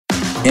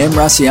Em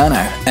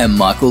Rusciano and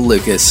Michael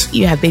Lucas.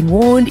 You have been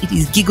warned, it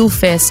is Giggle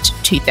Fest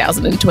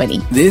 2020.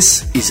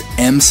 This is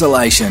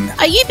Emsolation.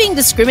 Are you being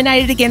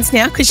discriminated against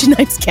now because your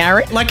name's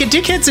Karen? Like, a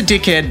dickhead's a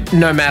dickhead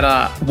no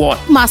matter what.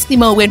 Musty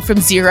Mole went from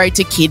zero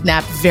to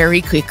kidnap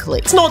very quickly.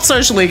 It's not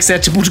socially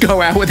acceptable to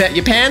go out without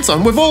your pants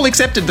on. We've all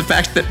accepted the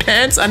fact that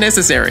pants are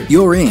necessary.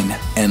 You're in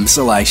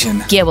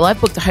Emsolation. Yeah, well,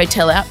 I've booked a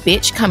hotel out,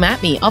 bitch. Come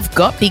at me. I've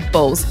got big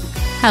balls.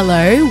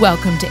 Hello,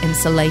 welcome to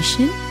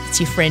Emsolation. It's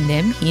your friend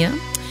Em here.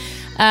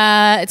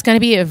 It's going to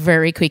be a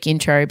very quick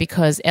intro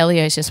because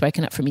Elio's just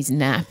woken up from his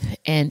nap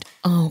and,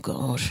 oh,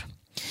 God,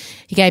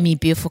 he gave me a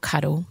beautiful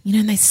cuddle. You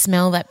know, and they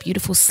smell that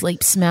beautiful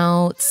sleep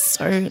smell.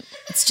 It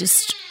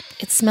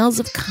smells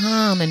of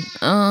calm and,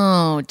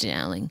 oh,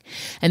 darling.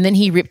 And then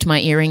he ripped my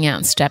earring out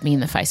and stabbed me in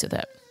the face with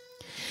it.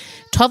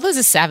 Toddlers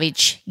are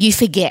savage. You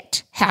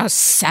forget how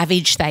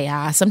savage they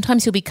are.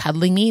 Sometimes he'll be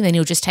cuddling me and then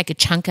he'll just take a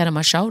chunk out of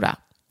my shoulder.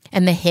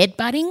 And the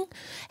headbutting,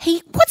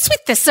 what's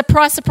with the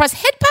surprise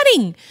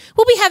headbutting?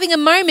 We'll be having a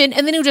moment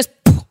and then he'll just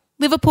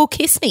Liverpool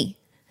kiss me.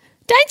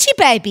 Don't you,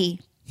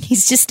 baby?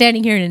 He's just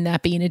standing here in a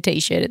nappy and a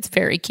T-shirt. It's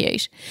very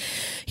cute.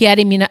 He had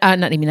not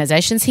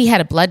immunisations. He had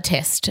a blood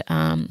test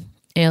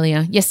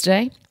earlier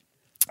yesterday.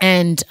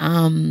 And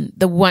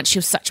the one,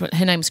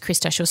 her name was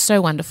Krista. She was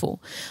so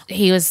wonderful.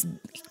 He was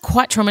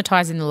quite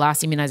traumatised in the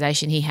last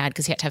immunisation he had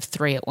because he had to have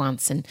 3 at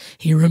once, and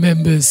he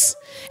remembers.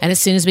 And as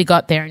soon as we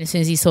got there and as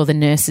soon as he saw the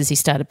nurses, he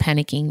started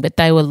panicking. But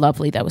they were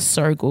lovely. They were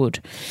so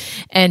good.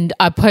 And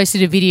I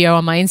posted a video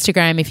on my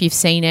Instagram, if you've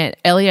seen it.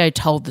 Elio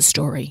told the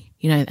story,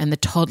 you know, and the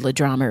toddler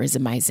drama is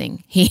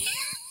amazing.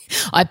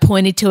 I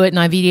pointed to it and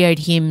I videoed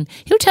him.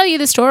 He'll tell you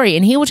the story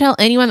and he will tell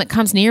anyone that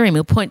comes near him.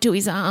 He'll point to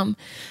his arm.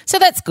 So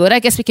that's good. I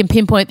guess we can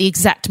pinpoint the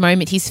exact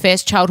moment his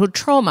first childhood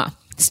trauma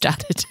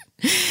started.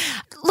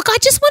 Look, I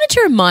just wanted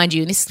to remind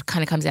you, and this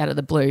kind of comes out of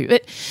the blue,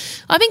 but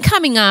I've been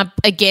coming up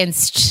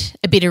against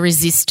a bit of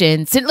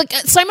resistance. And look,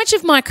 so much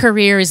of my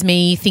career is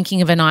me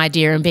thinking of an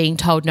idea and being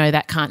told, no,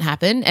 that can't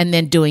happen, and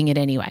then doing it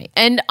anyway.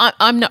 And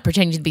I'm not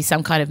pretending to be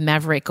some kind of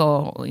maverick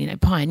or, you know,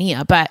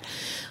 pioneer, but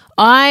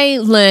I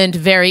learned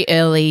very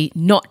early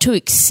not to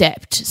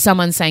accept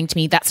someone saying to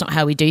me, that's not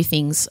how we do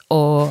things,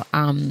 or,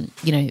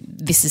 you know,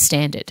 this is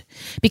standard.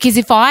 Because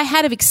if I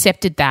had have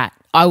accepted that,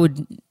 I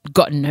would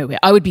gotten nowhere.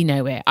 I would be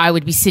nowhere. I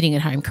would be sitting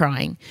at home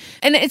crying.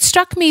 And it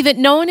struck me that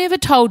no one ever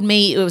told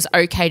me it was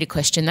okay to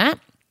question that.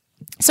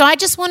 So I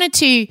just wanted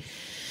to,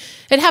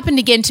 it happened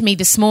again to me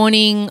this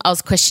morning. I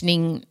was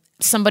questioning,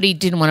 somebody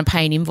didn't want to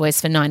pay an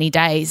invoice for 90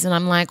 days. And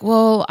I'm like,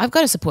 well, I've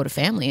got to support a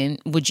family. And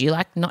would you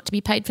like not to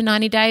be paid for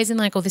 90 days? And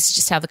like, oh, this is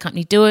just how the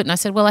company do it. And I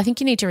said, well, I think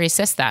you need to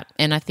reassess that.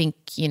 And I think,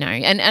 you know,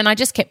 and I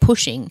just kept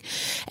pushing.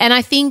 And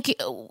I think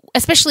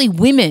especially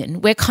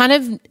women,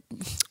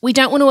 we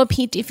don't want to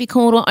appear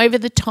difficult or over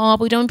the top.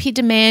 We don't appear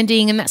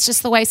demanding. And that's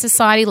just the way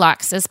society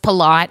likes us,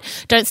 polite.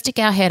 Don't stick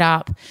our head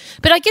up.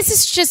 But I guess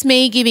it's just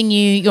me giving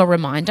you your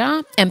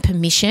reminder and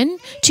permission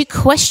to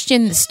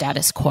question the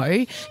status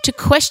quo, to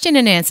question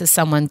an answer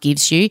someone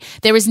gives you.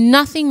 There is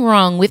nothing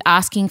wrong with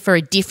asking for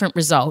a different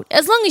result,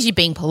 as long as you're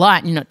being polite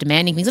and you're not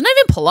demanding things. And not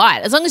even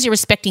polite, as long as you're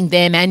respecting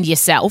them and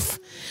yourself.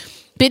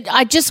 But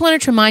I just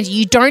wanted to remind you,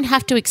 you don't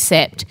have to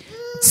accept,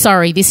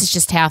 sorry, this is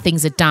just how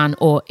things are done,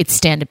 or it's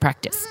standard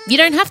practice. You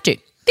don't have to.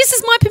 This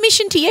is my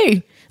permission to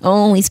you.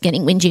 Oh, he's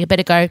getting whingy. I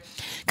better go.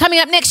 Coming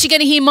up next, you're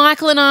going to hear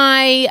Michael and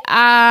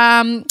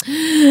I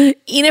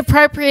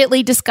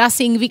inappropriately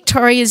discussing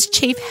Victoria's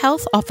Chief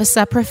Health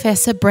Officer,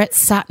 Professor Brett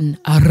Sutton.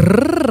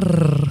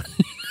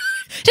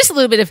 Just a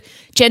little bit of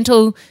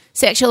gentle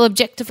sexual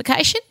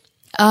objectification.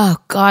 Oh,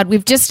 God,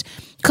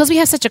 because we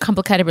have such a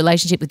complicated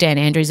relationship with Dan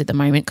Andrews at the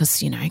moment,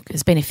 because, you know,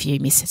 there's been a few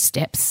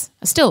missteps.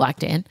 I still like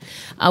Dan.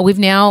 We've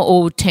now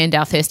all turned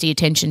our thirsty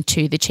attention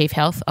to the Chief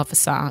Health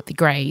Officer,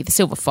 the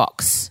Silver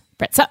Fox,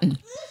 Brett Sutton.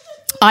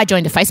 I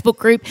joined a Facebook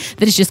group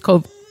that is just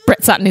called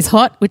Brett Sutton is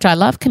Hot, which I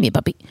love. Come here,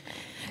 puppy.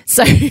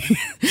 So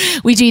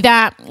we do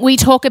that. We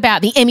talk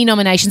about the Emmy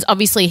nominations.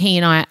 Obviously, he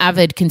and I are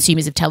avid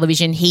consumers of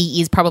television.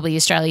 He is probably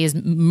Australia's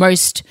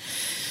most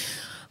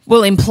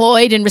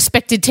employed and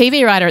respected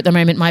TV writer at the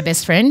moment, my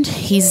best friend.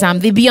 He's the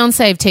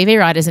Beyonce of TV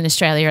writers in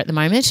Australia at the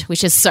moment,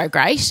 which is so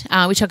great.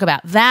 We talk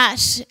about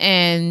that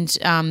and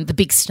the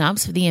big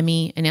snubs for the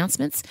Emmy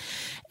announcements.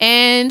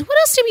 And what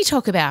else did we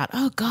talk about?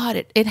 Oh,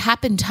 God, it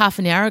happened half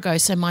an hour ago,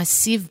 so my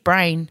sieve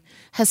brain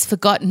has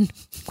forgotten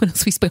what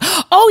else we spoke.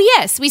 Oh,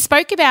 yes, we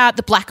spoke about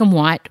the black and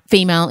white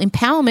female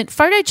empowerment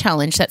photo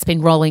challenge that's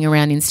been rolling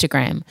around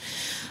Instagram.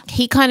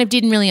 He kind of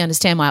didn't really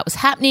understand why it was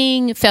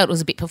happening, felt it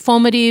was a bit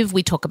performative.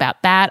 We talk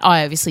about that.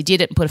 I obviously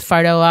did it and put a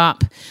photo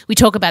up. We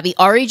talk about the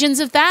origins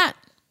of that,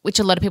 which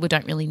a lot of people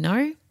don't really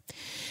know. It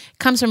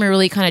comes from a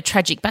really kind of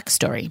tragic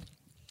backstory.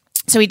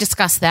 So we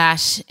discussed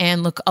that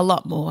and, look, a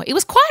lot more. It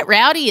was quite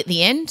rowdy at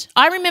the end.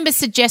 I remember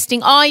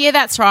suggesting, oh, yeah,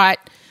 that's right.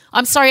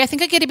 I'm sorry, I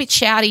think I get a bit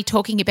shouty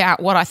talking about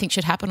what I think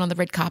should happen on the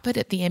red carpet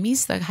at the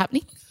Emmys that are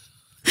happening.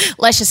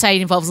 Let's just say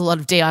it involves a lot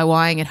of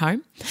DIYing at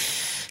home.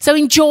 So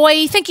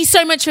enjoy. Thank you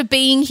so much for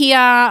being here.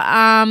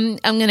 I'm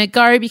going to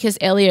go because,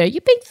 Elio,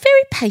 you've been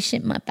very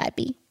patient, my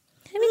baby.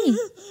 Haven't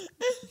you?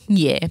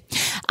 Yeah.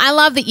 I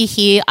love that you're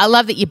here. I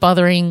love that you're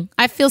bothering.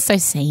 I feel so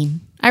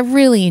seen. I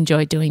really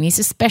enjoy doing this,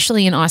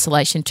 especially in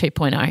Isolation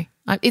 2.0.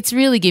 It's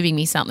really giving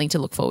me something to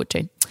look forward to.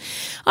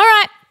 All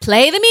right,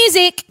 play the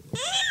music.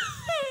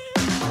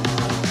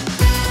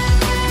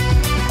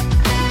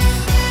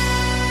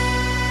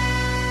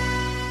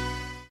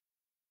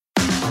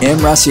 Em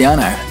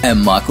Rusciano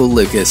and Michael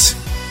Lucas.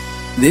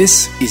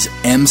 This is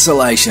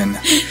Emsolation.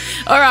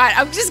 All right,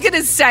 I'm just going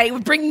to say, we're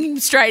bringing him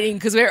straight in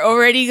because we're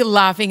already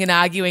laughing and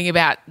arguing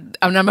about,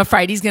 and I'm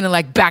afraid he's going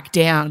to back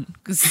down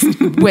because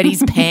wet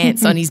his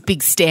pants on his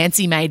big stance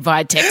he made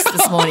via text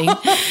this morning.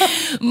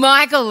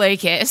 Michael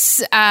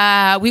Lucas,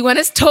 we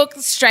want to talk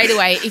straight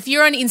away. If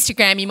you're on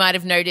Instagram, you might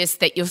have noticed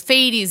that your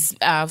feed is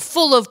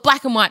full of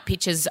black and white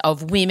pictures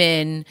of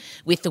women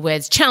with the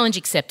words challenge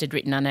accepted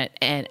written on it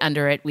and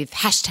under it with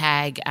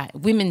hashtag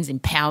women's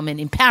empowerment,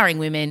 empowering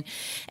women.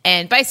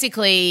 And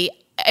basically,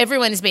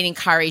 everyone has been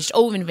encouraged,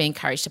 all women have been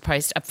encouraged to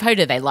post a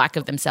photo they like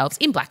of themselves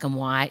in black and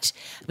white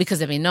because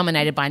they've been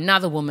nominated by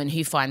another woman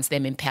who finds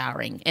them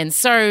empowering. And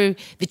so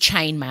the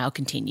chain mail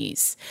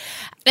continues.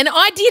 And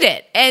I did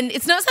it. And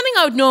it's not something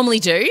I would normally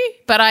do,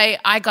 but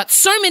I got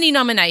so many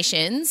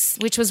nominations,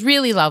 which was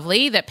really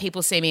lovely that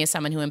people see me as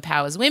someone who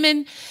empowers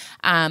women,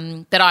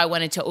 that I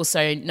wanted to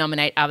also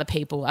nominate other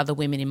people, other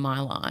women in my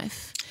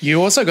life.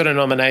 You also got a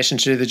nomination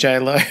to do the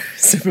J-Lo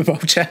Super Bowl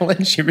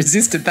challenge. You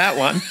resisted that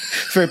one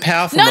for a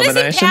powerful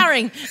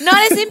nomination.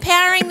 Not as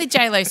empowering the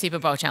J-Lo Super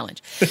Bowl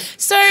challenge.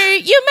 So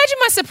you imagine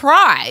my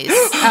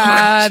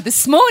surprise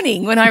this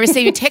morning when I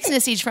received a text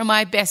message from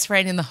my best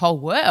friend in the whole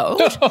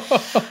world,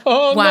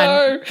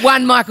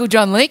 one Michael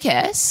John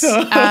Lucas, saying,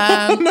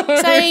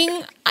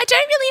 I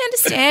don't really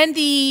understand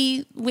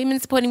the Women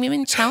Supporting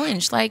Women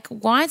challenge.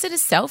 Why is it a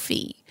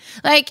selfie?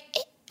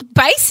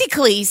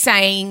 Basically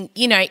saying,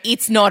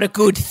 it's not a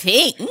good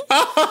thing.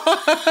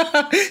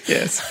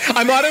 Yes.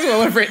 I might as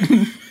well have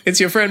written, it's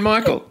your friend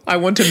Michael. I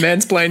want to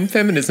mansplain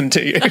feminism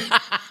to you.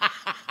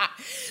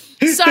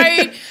 So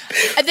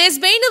there's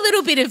been a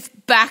little bit of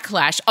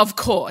backlash, of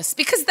course,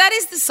 because that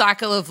is the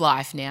cycle of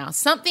life now.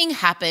 Something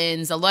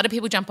happens, a lot of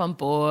people jump on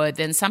board,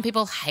 then some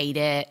people hate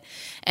it,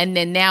 and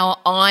then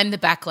now I'm the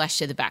backlash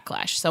to the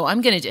backlash. So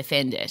I'm going to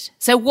defend it.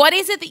 So what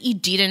is it that you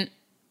didn't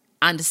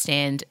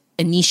understand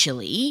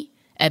initially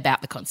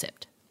about the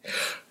concept?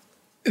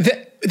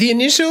 The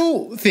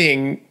initial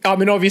thing,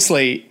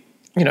 obviously,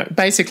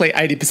 basically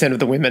 80% of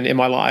the women in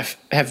my life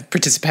have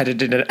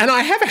participated in it. And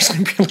I have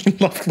actually really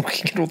loved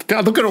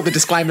look at all the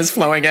disclaimers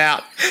flowing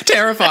out.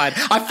 Terrified.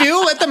 I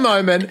feel at the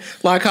moment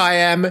like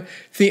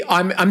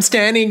I'm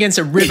standing against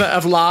a river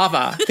of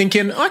lava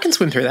thinking, I can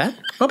swim through that.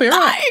 I'll be all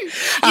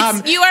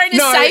right. You are in a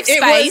safe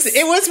space.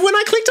 It was when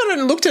I clicked on it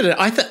and looked at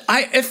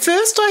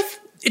it,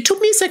 it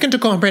took me a second to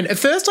comprehend. At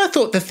first, I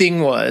thought the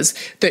thing was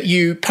that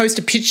you post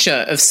a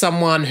picture of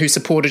someone who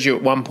supported you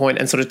at one point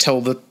and sort of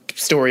tell the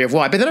story of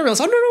why. But then I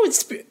realised, no,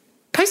 it's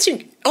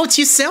posting. Oh, it's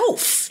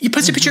yourself. You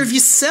post a picture of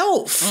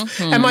yourself.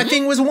 Mm-hmm. And my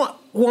thing was,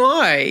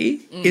 why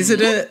is it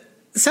a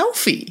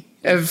selfie?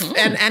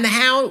 And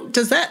how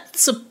does that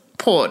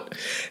support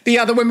the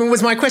other women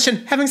was my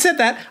question. Having said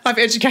that, I've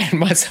educated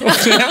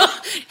myself now.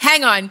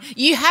 Hang on.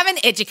 You haven't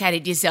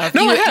educated yourself.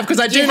 No, I have, because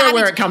I do know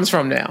where it comes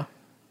from now.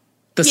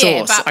 The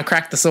sauce. I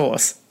cracked the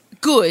sauce.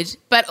 Good,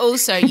 but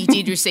also you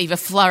did receive a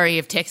flurry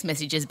of text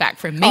messages back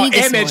from me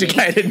this morning.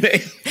 Educated me.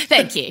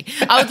 Thank you.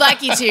 I would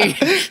like you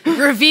to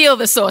reveal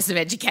the source of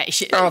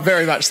education. Oh,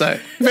 very much so.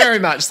 Very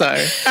much so.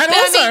 And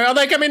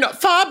also,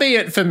 far be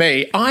it for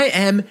me, I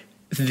am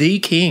the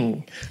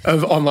king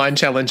of online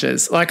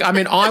challenges.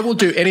 I will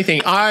do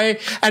anything.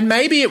 And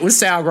maybe it was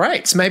sour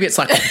grapes. Maybe it's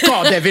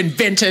they've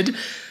invented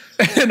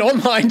an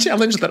online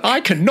challenge that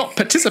I cannot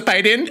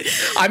participate in.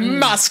 I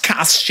must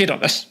cast shit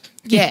on it.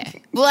 Yeah.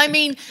 Well,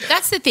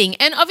 that's the thing.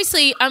 And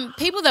obviously,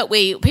 people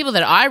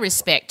that I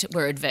respect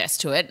were adverse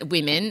to it.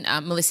 Women,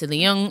 Melissa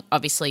Leung,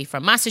 obviously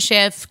from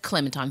MasterChef,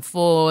 Clementine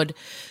Ford,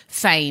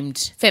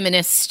 famed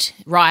feminist,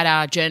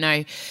 writer,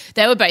 journo,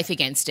 they were both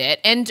against it.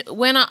 And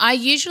when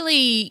I'm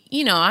usually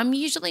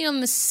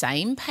on the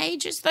same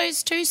page as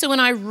those two. So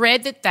when I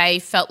read that they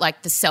felt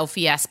like the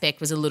selfie aspect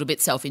was a little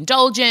bit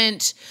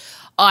self-indulgent,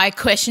 I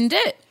questioned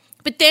it.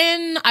 But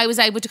then I was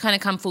able to kind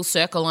of come full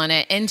circle on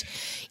it. And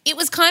it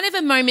was kind of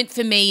a moment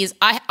for me is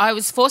I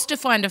was forced to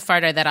find a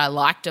photo that I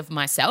liked of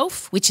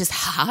myself, which is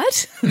hard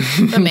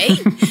for me.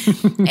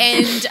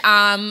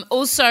 And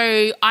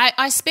also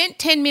I spent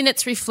 10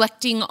 minutes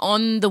reflecting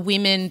on the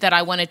women that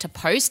I wanted to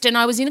post, and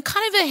I was in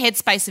kind of a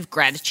headspace of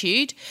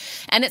gratitude.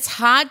 And it's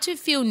hard to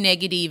feel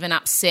negative and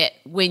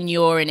upset when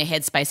you're in a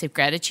headspace of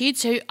gratitude.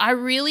 So I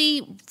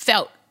really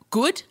felt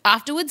good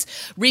afterwards,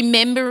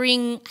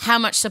 remembering how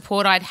much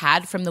support I'd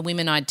had from the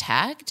women I'd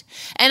tagged.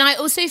 And I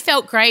also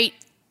felt great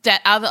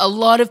that a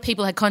lot of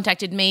people had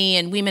contacted me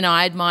and women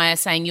I admire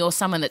saying, you're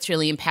someone that's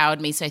really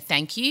empowered me, so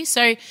thank you.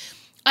 So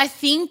I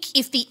think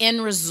if the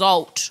end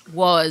result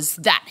was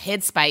that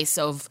headspace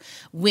of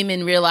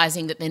women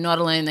realising that they're not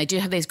alone, they do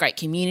have these great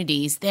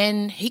communities,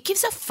 then who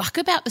gives a fuck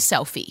about the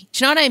selfie?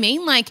 Do you know what I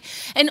mean? Like,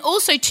 and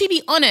also, to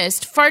be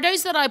honest,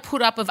 photos that I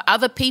put up of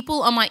other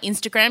people on my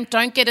Instagram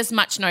don't get as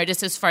much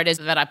notice as photos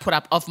that I put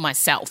up of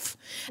myself.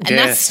 And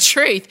that's the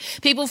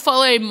truth. People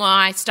follow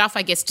my stuff,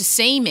 I guess, to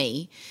see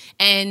me.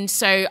 And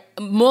so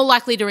more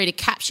likely to read a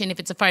caption if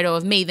it's a photo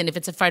of me than if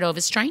it's a photo of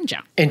a stranger.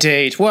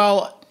 Indeed.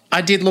 Well,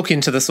 I did look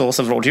into the source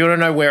of it all. Do you want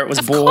to know where it was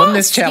born, course,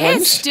 this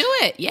challenge? Yes, do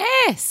it.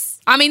 Yes.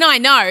 I mean, I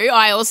know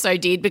I also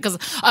did because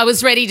I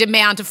was ready to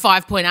mount a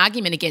 5-point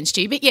argument against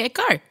you, but yeah,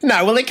 go.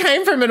 No, well, it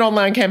came from an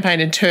online campaign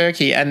in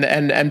Turkey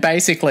and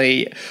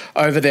basically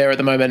over there at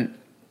the moment,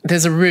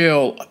 there's a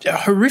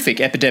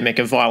horrific epidemic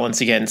of violence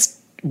against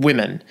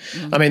women.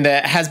 I mean,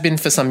 there has been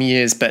for some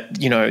years,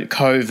 but, you know,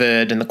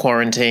 COVID and the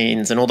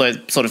quarantines and all those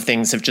sort of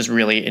things have just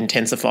really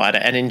intensified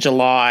it. And in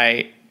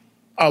July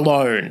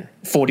alone,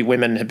 40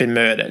 women have been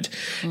murdered.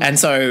 And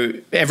so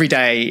every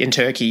day in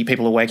Turkey,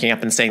 people are waking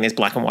up and seeing these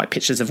black and white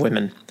pictures of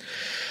women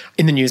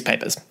in the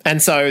newspapers.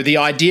 And so the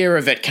idea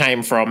of it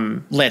came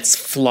from let's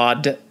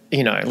flood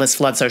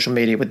social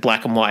media with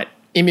black and white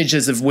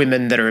images of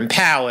women that are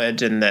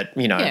empowered and that,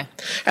 you know,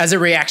 as a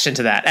reaction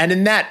to that. And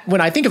in that, when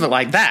I think of it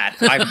like that,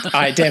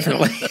 I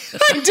definitely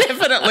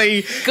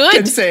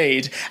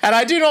concede. And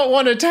I do not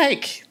want to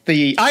take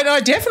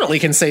I definitely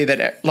can see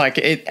that, like,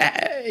 it,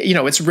 you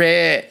know, it's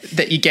rare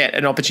that you get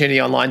an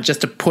opportunity online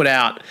just to put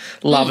out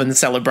love and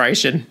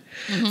celebration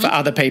for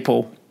other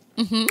people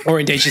or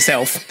indeed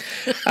yourself.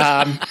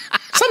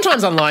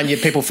 Sometimes online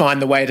people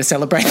find the way to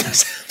celebrate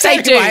themselves.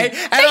 They do. And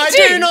I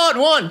do not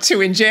want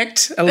to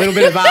inject a little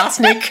bit of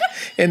arsenic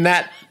in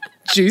that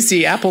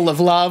juicy apple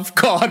of love.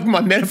 God, my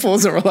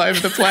metaphors are all over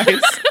the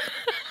place.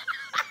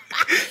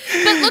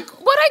 But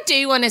look, what I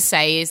do want to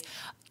say is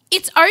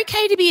it's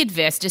okay to be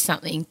adverse to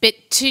something, but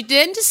to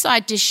then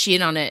decide to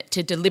shit on it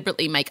to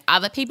deliberately make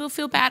other people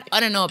feel bad, I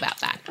don't know about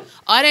that.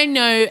 I don't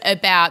know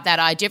about that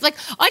idea of, like,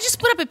 I just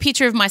put up a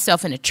picture of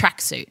myself in a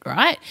tracksuit,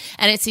 right?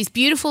 And it's this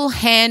beautiful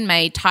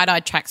handmade tie-dye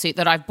tracksuit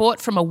that I've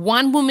bought from a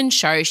one-woman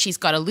show. She's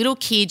got a little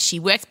kid. She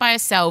works by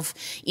herself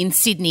in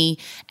Sydney.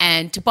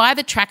 And to buy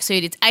the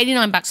tracksuit, it's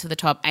 $89 for the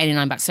top,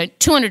 $89. So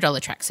 $200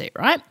 tracksuit,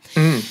 right?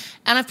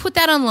 And I've put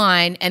that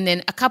online, and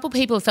then a couple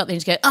people felt the need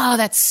to go, oh,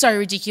 that's so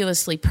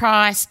ridiculously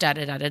priced,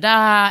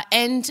 da-da-da-da-da.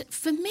 And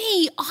for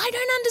me, I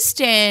don't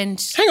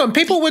understand. Hang on,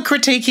 people were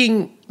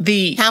critiquing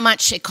how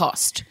much it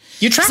cost.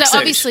 Your tracksuit? So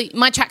obviously,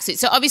 my tracksuit.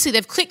 So obviously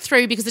they've clicked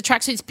through because the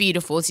tracksuit's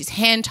beautiful. It's this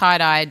hand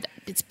tie-dyed.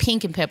 It's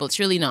pink and purple. It's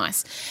really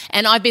nice.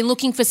 And I've been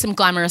looking for some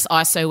glamorous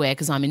ISO wear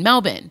because I'm in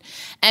Melbourne.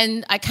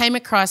 And I came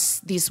across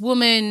this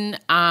woman,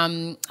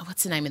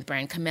 what's the name of the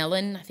brand?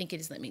 Camelin, I think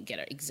it is. Let me get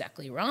it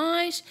exactly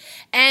right.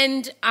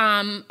 And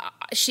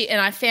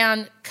I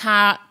found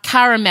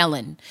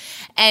Caramelin.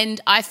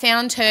 And I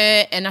found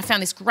her, and I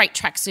found this great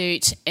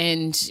tracksuit,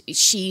 and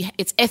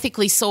it's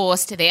ethically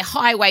sourced. They're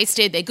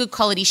high-waisted. They're good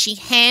quality. She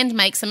hand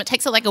makes them. It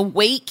takes her like a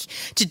week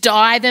to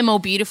dye them all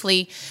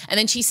beautifully. And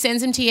then she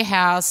sends them to your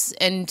house,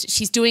 and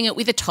she's doing it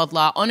with a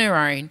toddler on her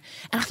own.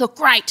 And I thought,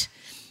 great.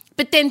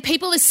 But then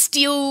people are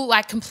still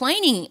like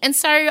complaining. And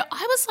so I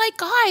was like,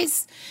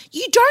 guys,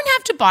 you don't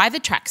have to buy the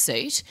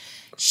tracksuit.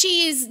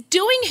 She is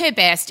doing her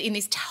best in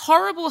this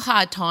horrible,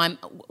 hard time.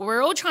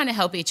 We're all trying to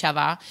help each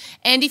other.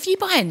 And if you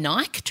buy a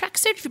Nike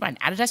tracksuit, if you buy an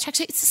Adidas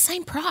tracksuit, it's the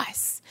same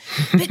price.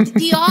 But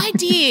the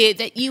idea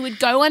that you would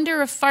go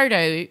under a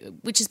photo,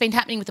 which has been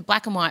happening with the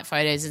black and white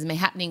photos, has been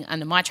happening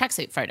under my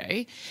tracksuit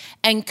photo,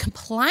 and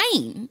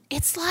complain,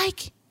 it's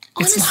like...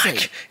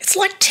 Honestly. It's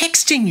like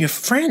texting your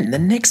friend the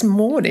next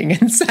morning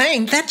and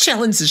saying that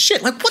challenge is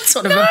shit. Like, what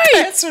sort of a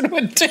person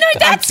would do that? No,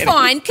 that's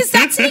fine, because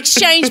that's an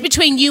exchange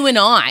between you and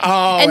I.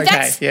 Oh, and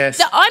okay,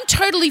 yes. I'm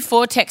totally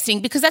for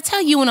texting because that's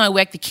how you and I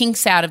work the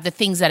kinks out of the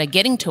things that are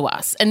getting to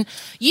us. And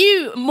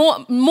you,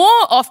 more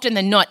often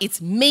than not, it's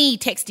me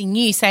texting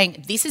you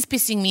saying, this is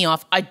pissing me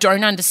off, I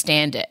don't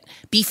understand it,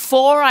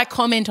 before I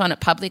comment on it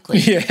publicly.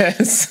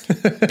 Yes.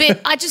 But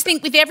I just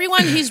think with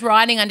everyone who's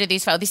writing under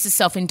this, oh, this is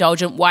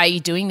self-indulgent, why are you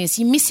doing this?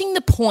 You're missing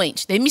the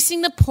point. They're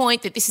missing the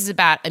point that this is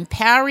about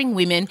empowering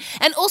women,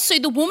 and also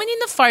the woman in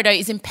the photo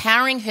is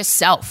empowering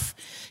herself.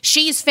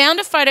 She has found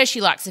a photo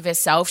she likes of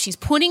herself. She's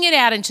putting it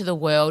out into the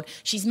world.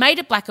 She's made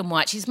it black and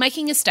white. She's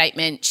making a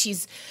statement.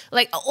 She's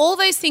like, all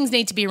those things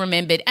need to be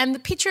remembered. And the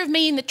picture of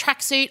me in the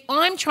tracksuit,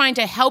 I'm trying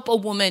to help a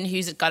woman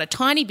who's got a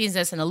tiny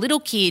business and a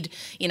little kid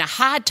in a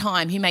hard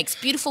time who makes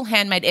beautiful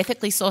handmade,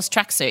 ethically sourced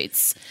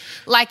tracksuits.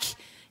 Like,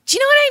 do you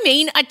know what I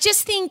mean? I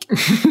just think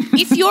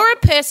if you're a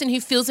person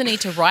who feels the need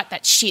to write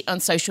that shit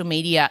on social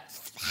media,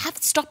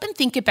 stop and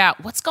think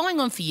about what's going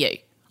on for you.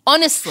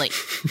 Honestly.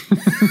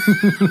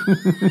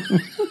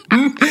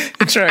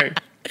 True.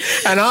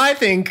 And I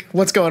think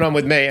what's going on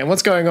with me, and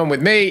what's going on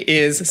with me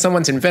is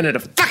someone's invented a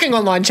fucking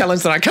online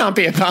challenge that I can't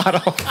be a part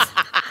of.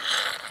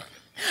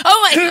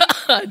 Oh, my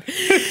God.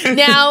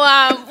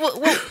 Now,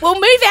 we'll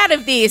move out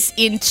of this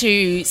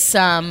into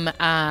some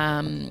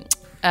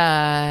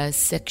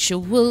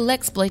sexual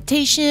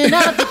exploitation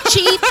of the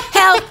chief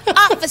Health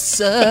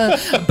Officer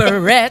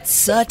Brett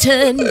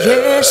Sutton.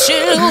 Yeah,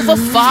 Silver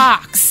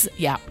Fox.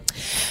 Yeah.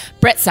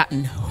 Brett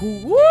Sutton.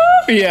 Woo.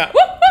 Yeah.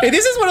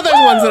 This is one of those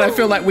ones that I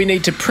feel like we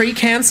need to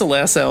pre-cancel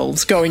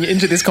ourselves going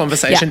into this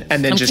conversation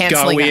and then just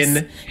go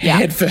in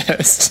head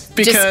first.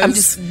 Because I'm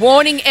just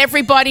warning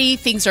everybody,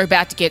 things are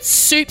about to get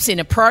soups in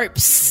a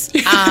propes.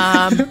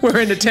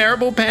 We're in a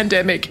terrible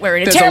pandemic.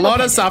 There's a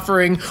lot of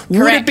suffering. Correct.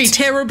 Would it be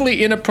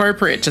terribly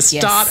inappropriate to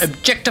start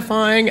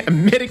objectifying a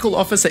medical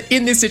officer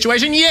in this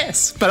situation?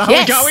 Yes. But are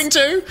we going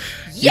to?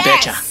 You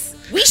betcha.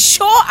 We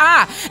sure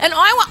are. And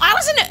I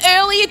was an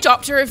early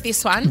adopter of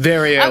this one.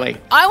 Very early.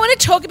 I want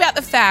to talk about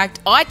the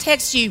fact I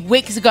texted you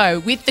weeks ago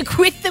with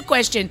the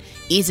question,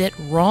 is it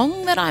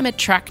wrong that I'm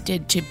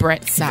attracted to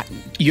Brett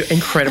Sutton? You're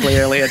incredibly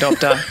early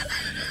adopter.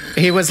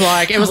 It was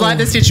like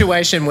the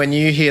situation when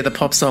you hear the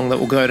pop song that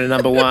will go to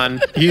number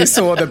 1. You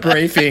saw the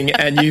briefing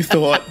and you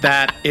thought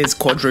that is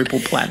quadruple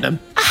platinum.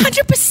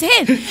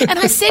 100%. And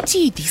I said to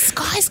you, this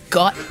guy's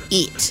got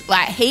it.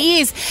 Like,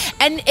 he is.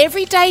 And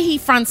every day he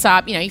fronts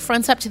up, he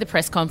fronts up to the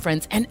press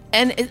conference and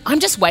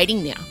I'm just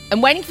waiting now. I'm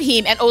waiting for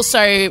him. And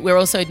also, we're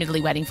also admittedly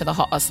waiting for the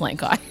Hot Auslan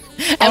guy.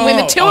 And when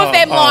the two of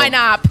them line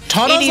up.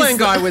 Hot Auslan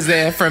guy was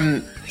there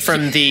from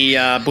the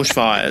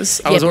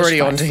bushfires. I was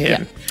already on to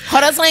him. Yeah.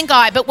 Hot Auslan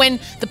guy. But when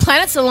the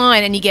planets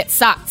align and you get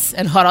Suts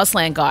and Hot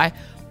Auslan guy,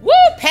 woo,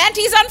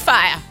 panties on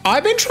fire.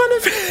 I've been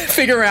trying to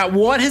figure out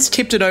what has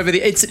tipped it over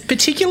it's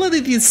particularly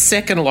the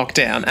second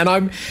lockdown.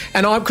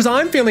 And because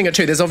I'm feeling it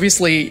too. There's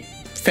obviously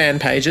fan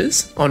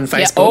pages on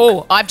Facebook. Yeah.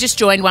 Oh, I've just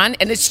joined one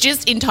and it's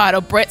just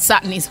entitled Brett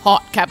Sutton is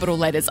hot, capital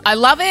letters. I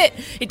love it.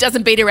 It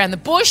doesn't beat around the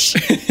bush.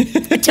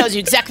 It tells you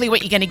exactly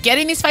what you're going to get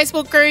in this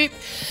Facebook group.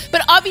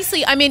 But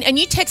obviously, and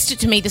you texted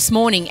to me this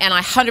morning and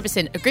I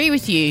 100% agree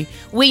with you.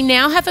 We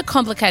now have a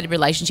complicated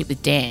relationship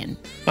with Dan.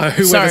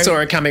 Whoever saw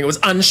it coming, it was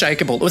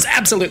unshakable. It was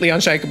absolutely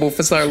unshakable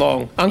for so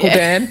long. Uncle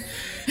Dan.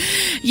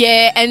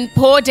 Yeah, and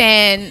poor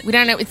Dan, we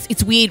don't know,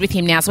 it's weird with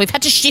him now. So we've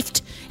had to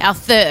shift our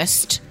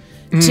thirst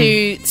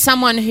to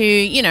someone who,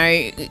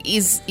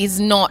 is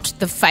not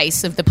the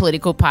face of the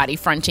political party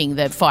fronting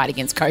the fight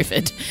against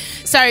COVID.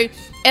 So,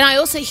 and I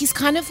also, he's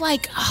kind of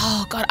like,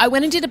 oh, God, I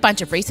went and did a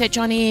bunch of research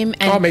on him.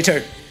 And me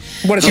too.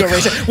 What is your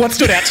research? What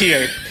stood out to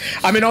you?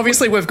 I mean,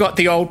 obviously, we've got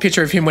the old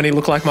picture of him when he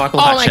looked like Michael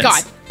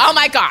Hutchins. Oh,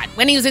 my God.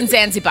 When he was in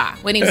Zanzibar.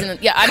 When he was in,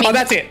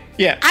 that's it.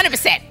 Yeah.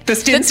 100%. The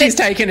stints he's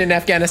taken in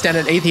Afghanistan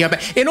and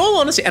Ethiopia. In all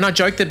honesty, and I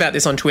joked about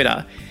this on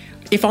Twitter,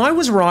 if I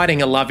was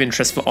writing a love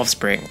interest for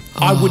Offspring,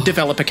 I would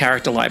develop a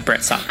character like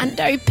Brett Sutton.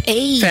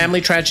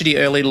 Family tragedy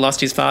early,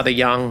 lost his father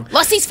young.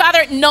 Lost his father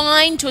at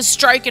 9 to a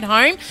stroke at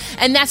home,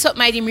 and that's what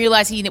made him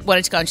realise he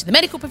wanted to go into the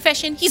medical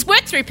profession. He's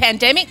worked through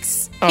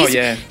pandemics.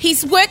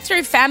 He's worked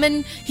through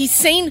famine. He's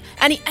seen,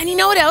 and you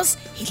know what else?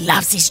 He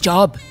loves his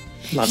job.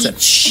 Loves it.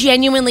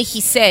 Genuinely, he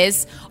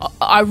says,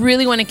 I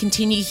really want to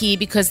continue here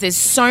because there's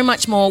so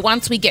much more.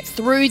 Once we get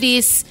through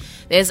this,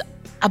 there's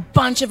a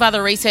bunch of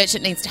other research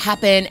that needs to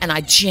happen, and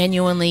I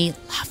genuinely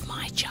love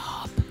my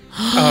job.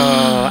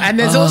 And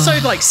there's also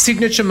like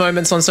signature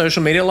moments on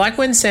social media, like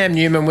when Sam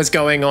Newman was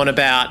going on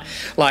about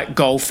like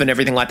golf and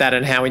everything like that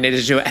and how he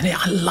needed to do it. And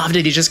I loved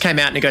it. He just came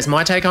out and he goes,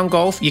 my take on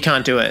golf, you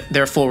can't do it.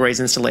 There are 4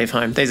 reasons to leave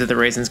home. These are the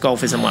reasons.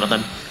 Golf isn't one of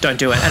them. Don't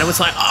do it. And it was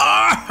like,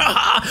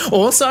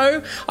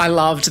 Also, I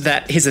loved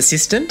that his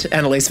assistant,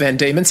 Annalise Van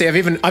Diemen, see, I've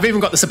even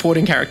got the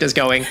supporting characters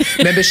going.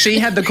 Remember, she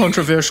had the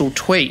controversial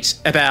tweet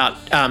about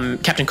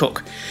Captain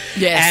Cook.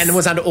 Yes. And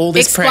was under all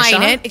this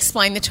pressure.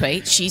 Explain the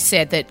tweet. She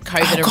said that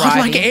COVID arrived.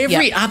 Like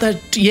every other,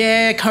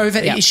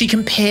 COVID. Yep. She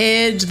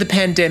compared the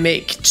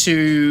pandemic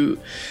to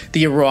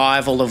the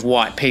arrival of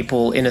white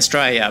people in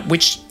Australia,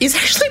 which is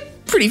actually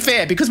pretty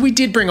fair because we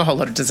did bring a whole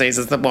lot of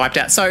diseases that wiped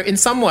out. So in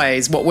some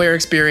ways, what we're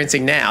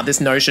experiencing now, this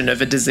notion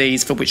of a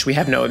disease for which we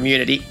have no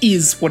immunity,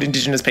 is what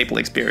Indigenous people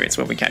experienced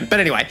when we came. But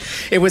anyway,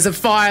 it was a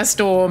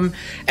firestorm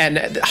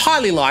and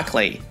highly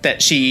likely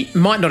that she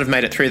might not have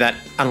made it through that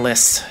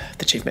unless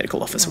the chief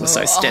medical officer was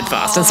so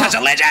steadfast and such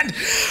a legend.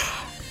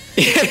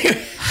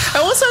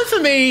 Also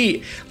for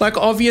me, like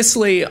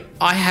obviously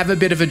I have a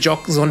bit of a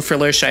Jock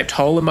Zonfrillo shaped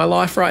hole in my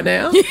life right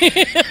now.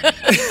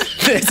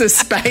 There's a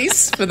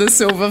space for the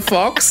silver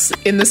fox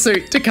in the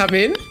suit to come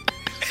in,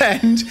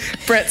 and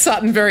Brett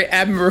Sutton very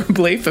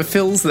admirably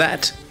fulfills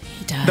that.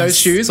 Those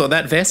shoes, or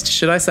that vest,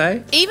 should I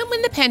say? Even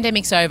when the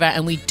pandemic's over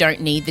and we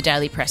don't need the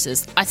daily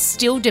presses, I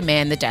still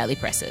demand the daily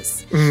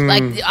presses.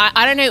 Like,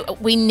 I don't know,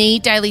 we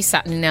need Daily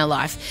Sutton in our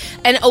life.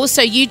 And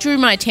also, you drew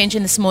my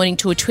attention this morning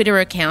to a Twitter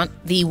account,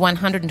 the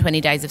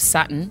 120 Days of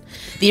Sutton,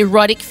 the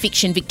erotic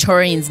fiction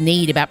Victorians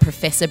need about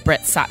Professor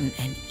Brett Sutton,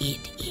 and it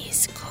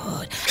is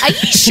good. Are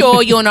you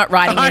sure you're not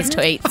writing these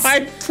tweets?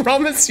 I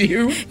promise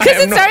you.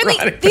 Because it's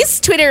only this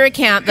Twitter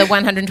account, the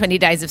 120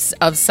 Days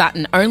of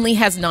Sutton, only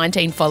has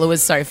 19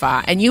 followers so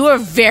far, and you are a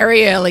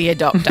very early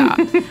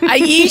adopter. Are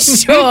you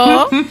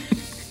sure?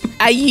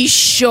 Are you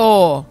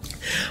sure?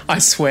 I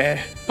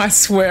swear. I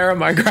swear on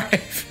my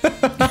grave.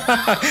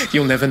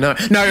 You'll never know.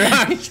 No,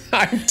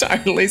 I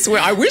totally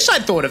swear. I wish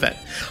I'd thought of it.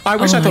 I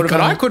wish I thought of it.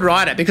 I could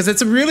write it because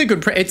it's a really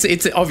good...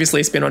 It's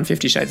obviously a spin on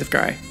 50 Shades of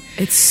Grey.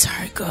 It's so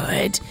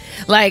good.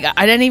 Like,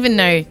 I don't even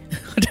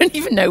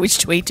know which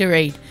tweet to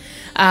read.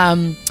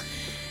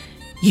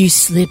 You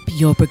slip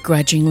your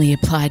begrudgingly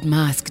applied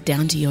mask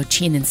down to your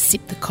chin and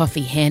sip the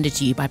coffee handed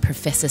to you by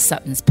Professor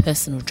Sutton's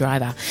personal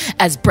driver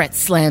as Brett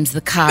slams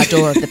the car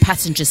door of the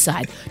passenger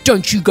side.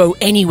 Don't you go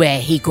anywhere,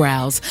 he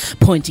growls,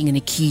 pointing an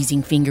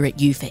accusing finger at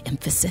you for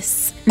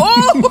emphasis.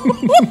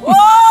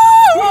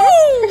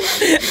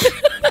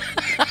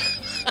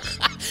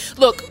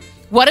 Look,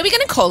 what are we going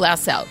to call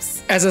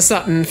ourselves? As a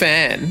Sutton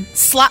fan.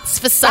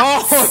 Sluts for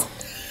Suttons. Oh.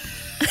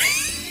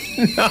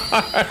 No.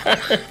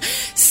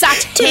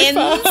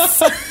 Suttens.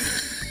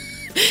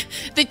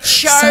 The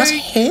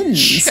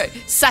Suttens.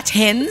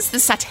 Suttens. The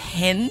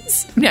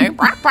Suttens. No.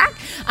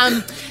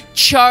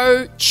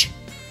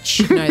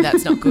 No,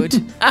 that's not good.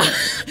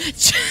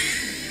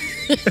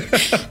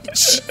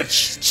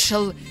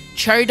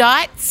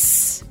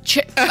 Chodites.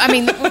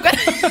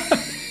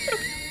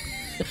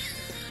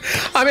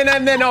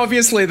 And then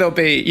obviously there'll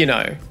be,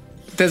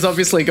 there's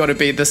obviously got to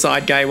be the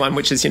side gay one,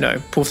 which is,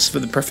 Puffs for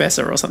the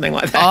Professor or something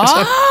like that.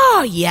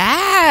 Oh,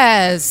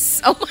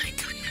 yes. Oh, my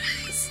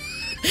goodness.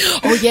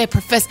 Oh, yeah,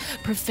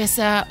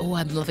 Professor. Oh,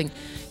 I'm loving.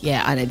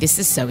 Yeah, I know. This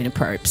is so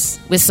inappropriate.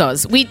 We're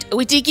soz. We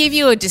did give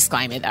you a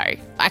disclaimer, though.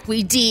 Like,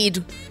 we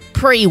did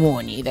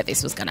pre-warn you that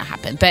this was going to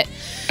happen. But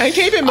and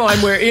keep in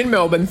mind, we're in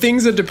Melbourne.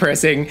 Things are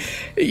depressing.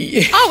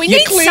 We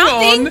need cling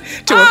something. on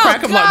to a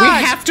crack of light. We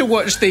have to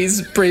watch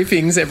these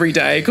briefings every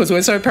day because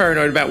we're so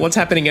paranoid about what's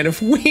happening. And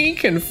if we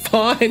can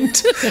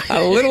find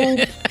a little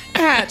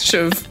patch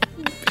of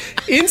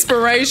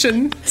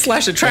inspiration /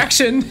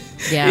 attraction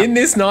in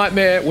this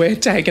nightmare, we're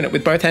taking it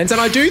with both hands.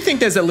 And I do think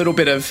there's a little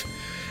bit of...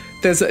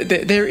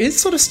 There is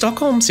sort of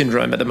Stockholm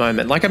syndrome at the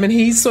moment.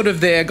 He's sort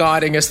of there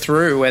guiding us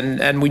through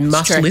and we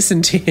must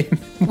listen to him.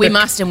 We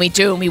must and we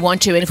do and we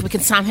want to. And if we can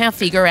somehow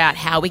figure out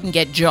how we can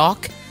get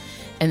Jock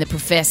and the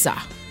Professor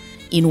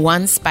in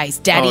one space,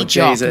 Daddy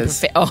Jock.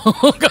 Jesus.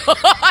 Oh,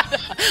 God.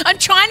 I'm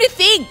trying to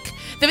think.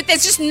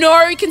 There's just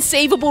no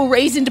conceivable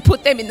reason to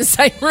put them in the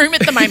same room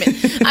at the moment.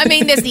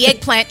 There's the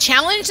eggplant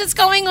challenge that's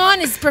going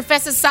on. Is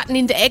Professor Sutton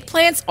into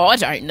eggplants? I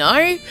don't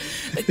know.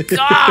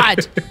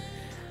 God.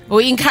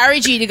 We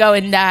encourage you to go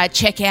and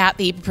check out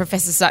the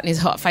Professor Sutton is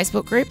Hot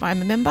Facebook group.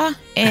 I'm a member.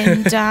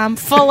 And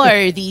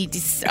follow the...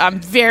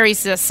 I'm very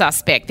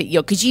suspect that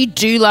because you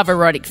do love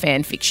erotic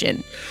fan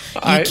fiction.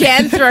 You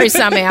can throw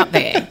some out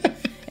there.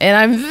 And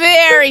I'm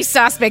very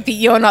suspect that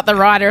you're not the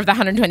writer of the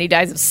 120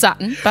 Days of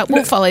Sutton, but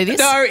we'll follow this.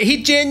 No,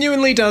 he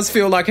genuinely does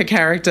feel like a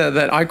character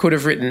that I could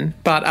have written,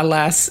 but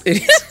alas,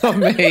 it is not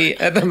me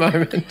at the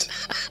moment.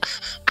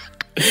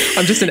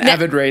 I'm just an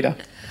avid reader.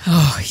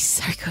 Oh, he's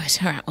so good.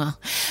 All right,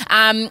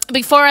 well.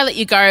 Before I let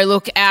you go,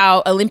 look,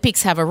 our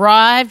Olympics have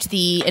arrived.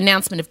 The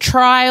announcement of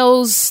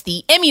trials,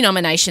 the Emmy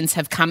nominations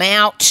have come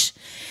out.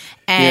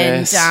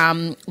 And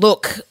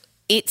look,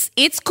 it's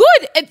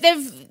good.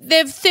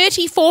 They've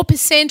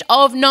 34%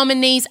 of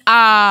nominees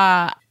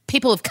are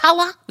people of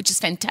colour, which is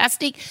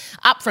fantastic,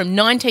 up from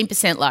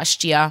 19%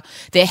 last year.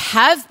 There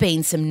have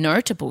been some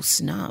notable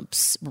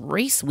snubs.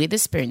 Reese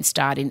Witherspoon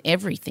starred in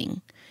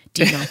Everything.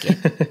 Did not get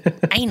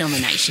a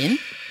nomination.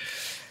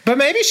 But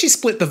maybe she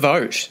split the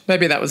vote.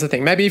 Maybe that was the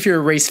thing. Maybe if you're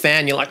a Reese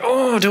fan, you're like,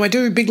 oh, do I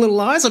do Big Little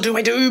Lies or do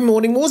I do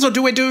Morning Wars or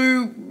do I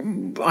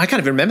do... I can't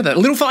even remember that.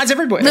 Little Fires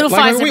Everywhere.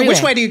 Everywhere.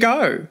 Which way do you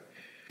go?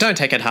 Don't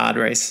take it hard,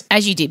 Reese.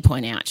 As you did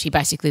point out, she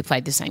basically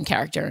played the same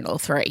character in all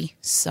three.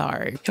 So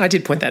I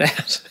did point that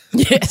out.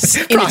 Yes,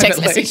 in the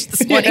text message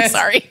this morning. Yes.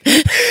 Sorry.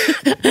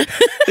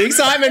 The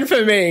excitement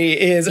for me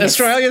is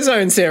Australia's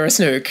own Sarah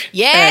Snook.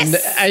 Yes.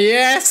 And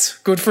yes,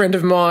 good friend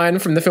of mine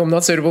from the film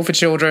Not Suitable for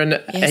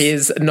Children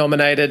is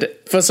nominated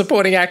for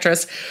supporting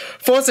actress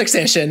for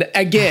Succession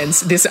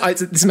against this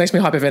makes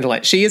me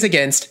hyperventilate. She is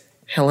against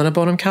Helena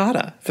Bonham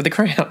Carter for The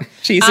Crown.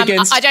 She is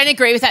against... I don't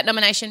agree with that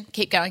nomination.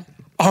 Keep going.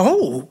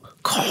 Oh,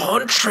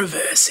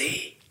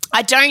 controversy.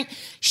 I don't...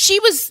 She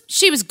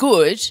was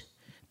good,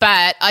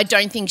 but I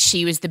don't think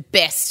she was the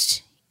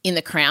best in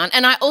The Crown.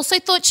 And I also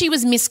thought she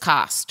was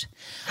miscast.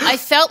 I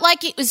felt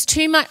like it was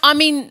too much...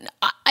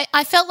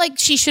 I felt like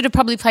she should have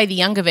probably played the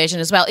younger version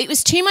as well. It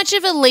was too much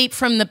of a leap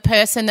from the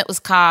person that was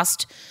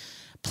cast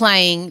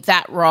playing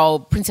that role,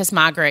 Princess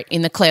Margaret,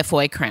 in the Claire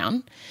Foy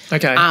Crown.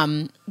 Okay.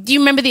 Do you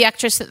remember the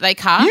actress that they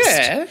cast?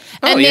 Yeah.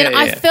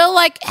 I feel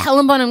like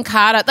Helen Bonham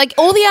Carter, like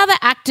all the other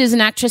actors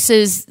and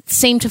actresses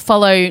seem to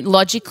follow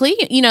logically,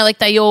 like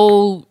they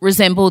all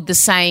resembled the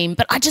same,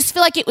 but I just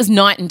feel like it was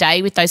night and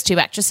day with those two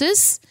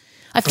actresses.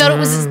 I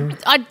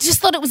just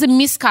thought it was a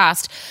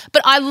miscast.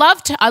 But I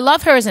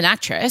love her as an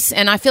actress,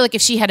 and I feel like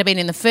if she had been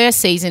in the first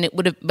season, it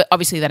would have, but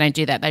obviously they don't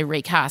do that, they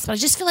recast. But I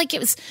just feel like it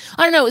was,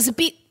 it was a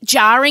bit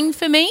jarring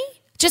for me.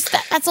 Just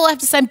that's all I have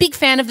to say. I'm a big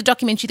fan of the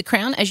documentary The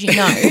Crown, as you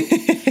know.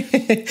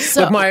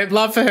 So, But my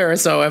love for her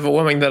is so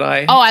overwhelming that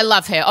I I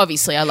love her.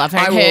 Obviously, I love her.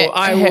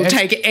 I will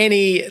take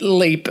any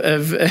leap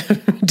of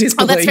disbelief.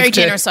 Oh, that's very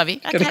generous of you.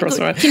 Okay, get across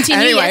good. the line.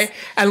 Continue, Anyway, yes.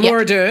 and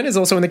Laura Dern is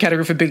also in the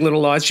category for Big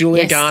Little Lies.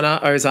 Julia Yes. Garner,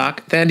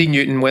 Ozark. Thandie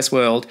Newton,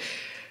 Westworld.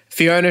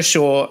 Fiona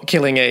Shaw,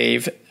 Killing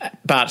Eve.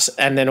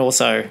 And then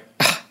also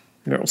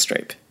Meryl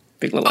Streep.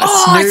 Big Little Lies.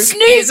 Oh,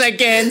 Snook is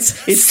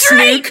against. It's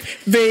Snook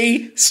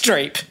v.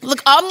 Streep.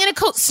 Look, I'm going to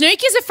call Snook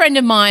is a friend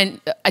of mine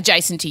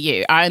adjacent to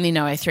you. I only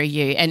know her through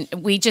you, and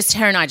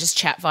her and I just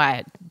chat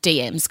via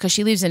DMs because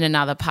she lives in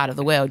another part of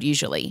the world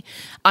usually.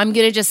 I'm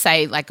going to just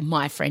say, like,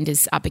 my friend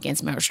is up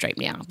against Meryl Streep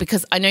now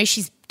because I know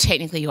she's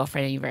technically your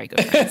friend and you're very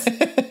good friends.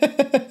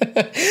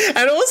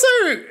 And also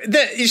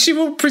that she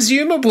will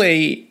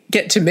presumably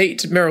get to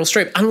meet Meryl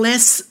Streep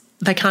unless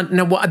they can't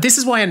know what. This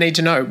is why I need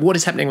to know what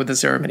is happening with the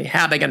ceremony.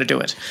 How are they going to do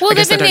it? Well,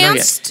 Because they've they don't know yet.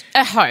 announced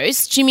a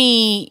host.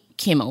 Jimmy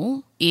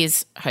Kimmel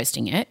is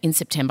hosting it in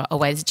September. Oh,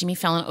 wait, is it Jimmy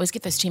Fallon? I always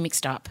get those two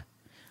mixed up.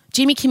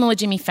 Jimmy Kimmel or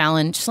Jimmy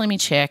Fallon? Just let me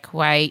check.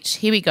 Wait,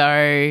 here we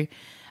go.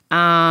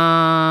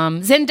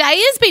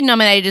 Zendaya's been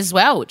nominated as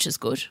well, which is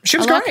good. She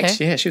was I like great.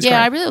 her. Yeah, she was Yeah,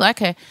 great. I really like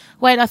her.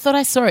 Wait, I thought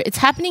I saw it. It's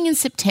happening in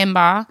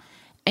September,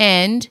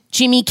 and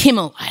Jimmy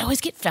Kimmel. I always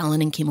get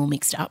Fallon and Kimmel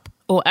mixed up.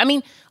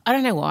 I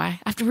don't know why.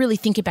 I have to really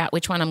think about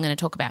which one I'm going to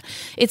talk about.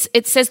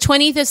 It says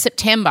 20th of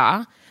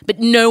September, but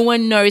no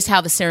one knows how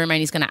the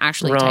ceremony is going to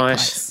actually take Right.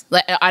 place.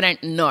 Like, I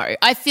don't know.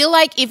 I feel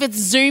like if it's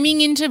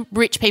zooming into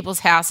rich people's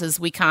houses,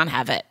 we can't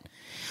have it.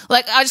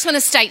 Like, I just want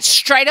to state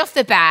straight off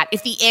the bat,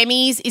 if the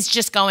Emmys is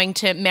just going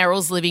to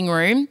Meryl's living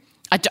room,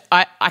 I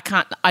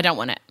don't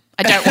want it.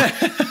 I don't want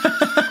it.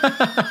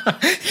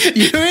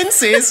 You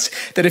insist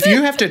that if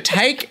you have to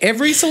take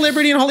every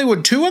celebrity in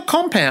Hollywood to a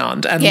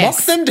compound and Yes.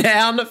 lock them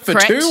down for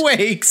Correct. 2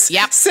 weeks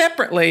Yep.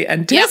 separately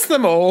and test Yep.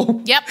 them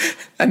all Yep.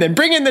 and then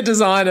bring in the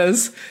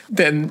designers,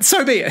 then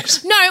so be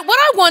it. No, what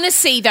I want to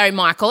see though,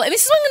 Michael, and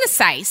this is what I'm going to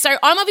say. So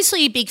I'm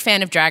obviously a big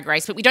fan of Drag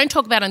Race, but we don't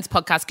talk about it on this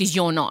podcast because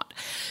you're not.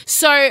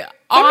 So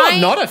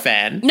I'm not a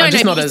fan. No, I'm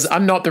just no, not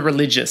I'm not the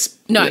religious.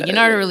 No, you're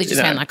not a religious you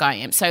know. fan like I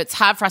am. So it's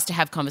hard for us to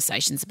have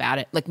conversations about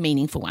it, like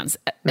meaningful ones.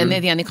 And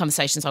they're the only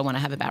conversations I want to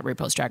have about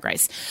RuPaul's Drag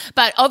Race.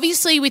 But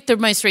obviously with the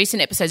most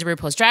recent episodes of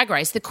RuPaul's Drag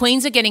Race, the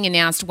queens are getting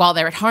announced while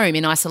they're at home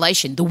in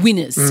isolation, the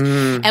winners.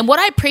 And what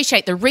I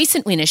appreciate, the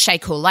recent winner, Shea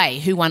Coulee,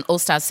 who won All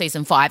Stars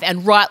Season 5,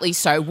 and rightly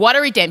so, what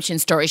a redemption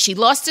story. She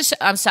lost to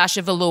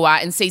Sasha Velour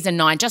in Season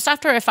 9 just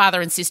after her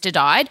father and sister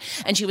died,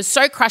 and she was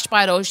so crushed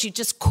by it all, she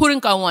just couldn't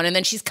go on. And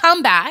then she's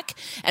come back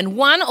and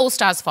won All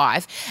Stars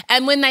 5.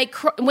 And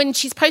when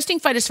she's posting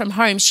photos from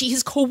home, she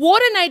has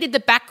coordinated the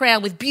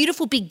background with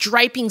beautiful big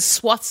draping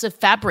swaths of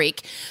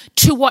fabric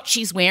to what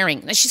she's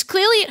wearing. Now, she's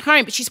clearly at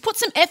home, but she's put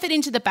some effort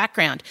into the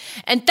background.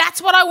 And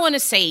that's what I want to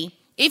see.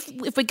 If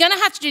we're going to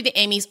have to do the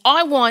Emmys,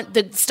 I want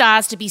the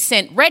stars to be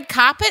sent red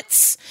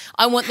carpets.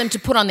 I want them to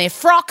put on their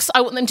frocks.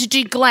 I want them to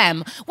do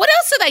glam. What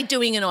else are they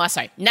doing in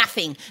ISO?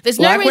 Nothing. There's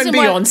no Like when reason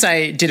why.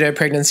 Beyonce did her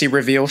pregnancy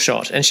reveal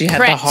shot and she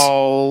had the Correct.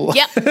 whole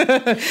Yep.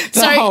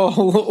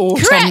 whole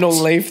autumnal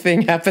leaf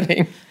thing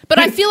happening. But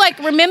I feel like,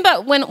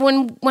 remember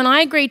when I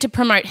agreed to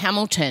promote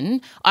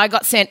Hamilton, I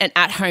got sent an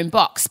at-home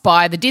box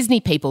by the Disney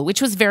people, which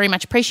was very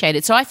much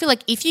appreciated. So I feel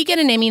like if you get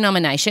an Emmy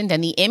nomination,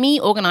 then the Emmy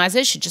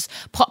organisers should just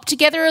pop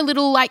together a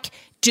little, like,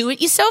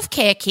 do-it-yourself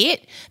care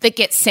kit that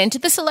gets sent to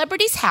the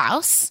celebrity's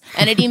house,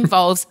 and it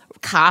involves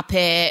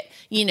carpet,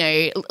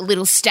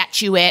 little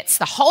statuettes,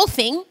 the whole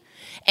thing.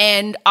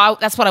 And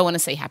that's what I want to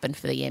see happen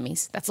for the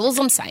Emmys. That's all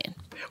I'm saying.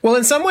 Well,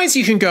 in some ways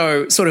you can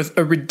go sort of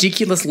a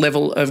ridiculous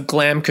level of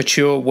glam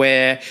couture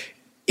where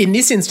in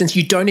this instance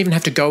you don't even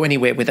have to go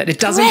anywhere with it. It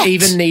doesn't Correct.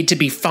 even need to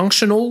be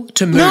functional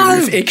to move.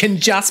 No. It can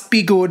just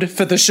be good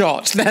for the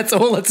shot. That's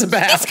all it's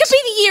about. This could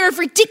be the year of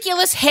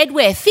ridiculous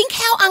headwear. Think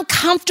how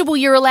uncomfortable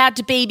you're allowed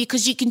to be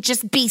because you can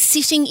just be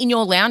sitting in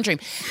your lounge room.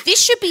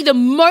 This should be the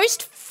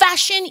most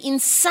fashion,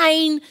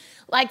 insane,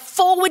 like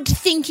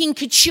forward-thinking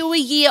couture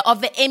year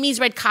of the Emmys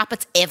red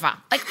carpets ever.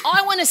 Like,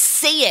 I want to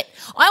see it.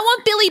 I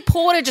want Billy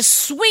Porter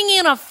just swinging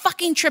on a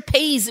fucking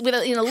trapeze in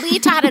a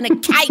leotard and a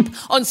cape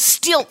on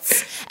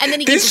stilts, and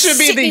then he This can should just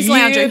be sit in the his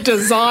lounge year room.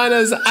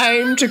 designers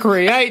aim to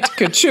create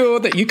couture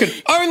that you can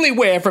only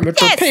wear from a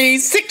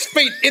trapeze 6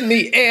 feet in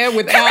the air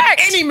without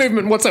Correct. any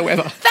movement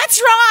whatsoever. That's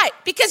right,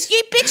 because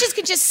you bitches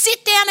can just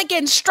sit down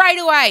again straight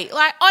away.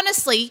 Like,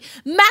 honestly,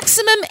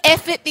 maximum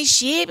effort this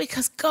year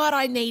because, God,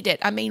 I need it.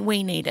 I mean,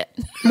 we need it.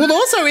 Well,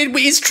 also, it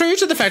is true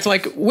to the fact,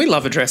 like, we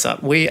love a dress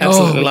up. We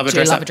absolutely we love a do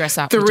dress love up. a dress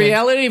up. The We do.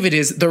 reality of it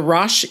is the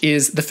rush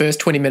is the first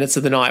 20 minutes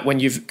of the night when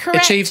you've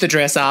Correct. achieved the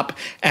dress up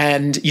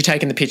and you're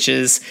taking the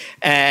pictures.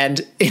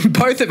 And in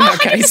both of our 100%.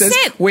 cases,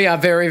 we are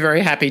very, very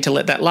happy to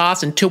let that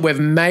last until we've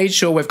made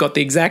sure we've got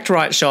the exact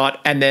right shot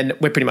and then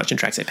we're pretty much in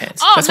tracksuit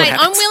pants. Oh, That's what mate, I'm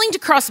happens. willing to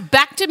cross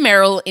back to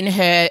Meryl in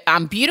her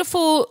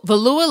beautiful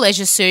velour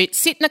leisure suit,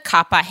 sit in a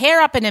cuppa,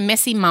 hair up in a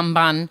messy mum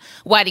bun,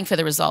 waiting for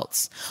the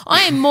results.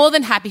 I am more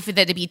than happy for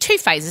there to be 2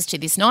 phases to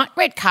this night,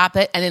 red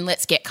carpet, and then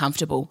let's get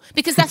comfortable,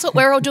 because that's what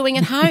we're all doing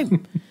at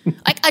home.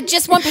 Like, I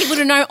just want people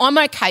to know I'm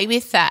okay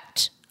with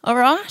that, all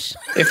right?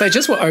 If they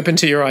just were open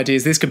to your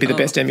ideas, this could be the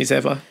best Emmys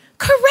ever.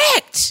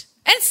 Correct.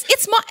 And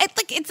it's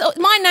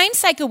my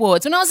namesake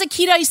awards. When I was a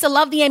kid, I used to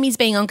love the Emmys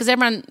being on because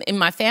everyone in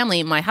my family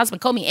and my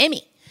husband called me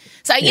Emmy.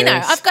 So, you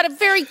know, I've got a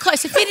very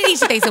close affinity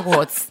to these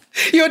awards.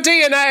 Your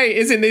DNA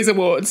is in these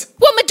awards.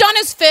 Well,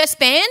 Madonna's first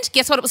band,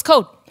 guess what it was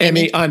called?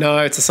 Emmy. I know,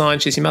 it's a sign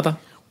she's your mother.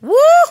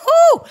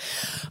 Woohoo!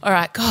 All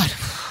right, God.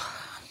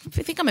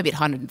 I think I'm a bit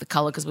hot under the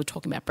colour because we're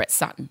talking about Brett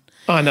Sutton.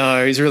 I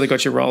know, he's really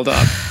got you rolled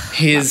up.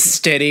 His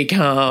steady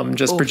calm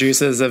just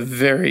produces a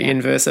very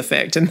inverse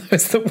effect, and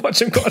those that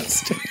watch him got a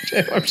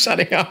steady I'm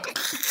shutting up.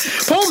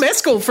 Paul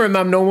Mescal from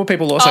Normal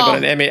People also got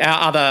an Emmy.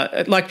 Our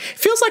other,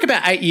 feels like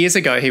about 8 years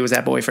ago he was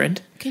our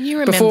boyfriend. Can you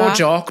remember? Before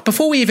Jock,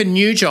 before we even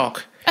knew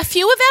Jock. A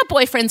few of our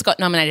boyfriends got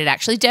nominated,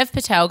 actually. Dev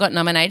Patel got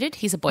nominated.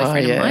 He's a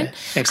boyfriend of mine.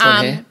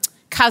 Excellent hair.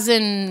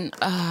 Cousin...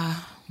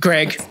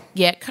 Greg.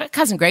 Yeah,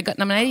 Cousin Greg got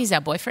nominated. He's our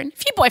boyfriend. A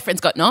few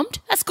boyfriends got nommed.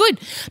 That's good.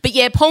 But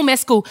yeah, Paul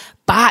Mescal,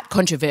 but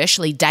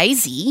controversially,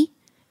 Daisy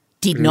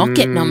did not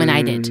get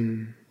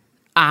nominated.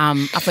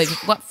 I believe,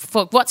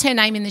 what's her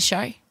name in the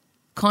show?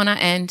 Connor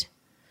and...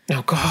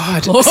 Oh,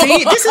 God.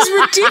 See, this is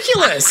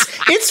ridiculous.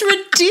 It's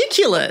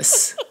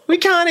ridiculous. We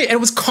can't... It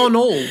was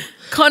Connell.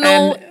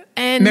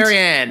 And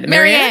Marianne.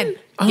 Marianne.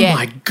 Oh, yeah.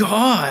 My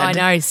God. I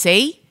know,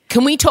 see?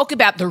 Can we talk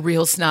about the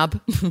real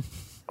snub?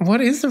 What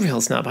is the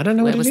real snub? I don't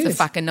know what it is. Where was the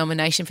fucking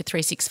nomination for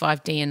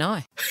 365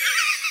 D&I?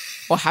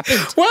 What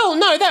happened? Well,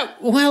 no,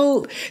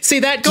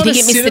 that got Did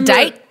it miss the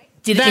date?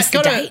 Did it miss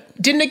the date?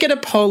 Didn't it get a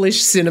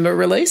Polish cinema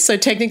release? So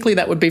technically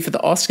that would be for the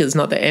Oscars,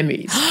 not the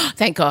Emmys.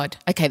 Thank God.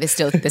 Okay, there's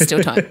still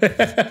time.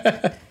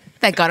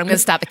 Thank God. I'm going to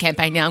start the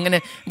campaign now. I'm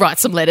going to write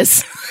some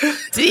letters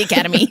to the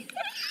Academy.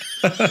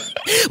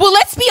 Well,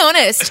 let's be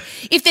honest.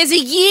 If there's a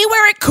year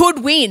where it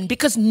could win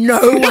because no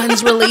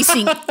one's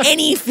releasing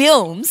any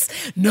films,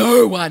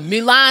 no one.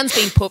 Mulan's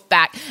been put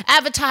back.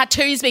 Avatar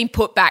 2's been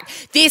put back.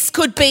 This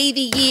could be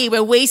the year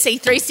where we see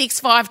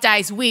 365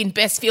 Days win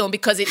Best Film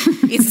because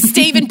it's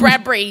Stephen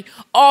Bradbury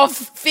of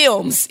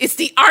films. It's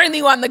the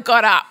only one that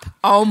got up.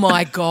 Oh,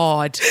 my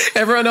God.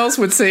 Everyone else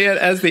would see it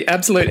as the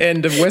absolute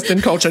end of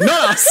Western culture,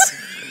 not us.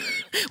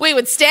 We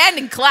would stand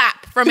and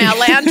clap from our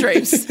lounge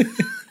rooms.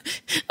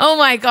 Oh,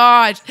 my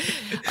God.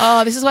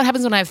 Oh, this is what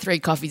happens when I have 3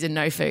 coffees and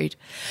no food.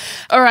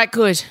 All right,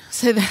 good.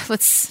 So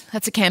that's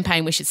a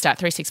campaign we should start,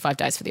 365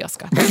 Days for the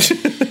Oscar.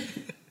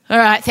 All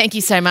right, thank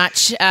you so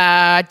much.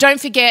 Don't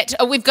forget,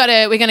 we're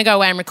going to go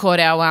away and record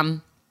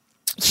our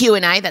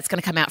Q&A. That's going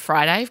to come out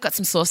Friday. We've got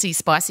some saucy,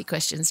 spicy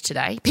questions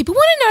today. People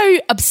want to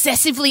know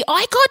obsessively.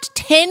 I got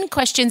 10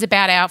 questions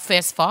about our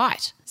first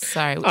fight. So,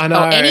 I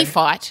know. Or any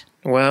fight.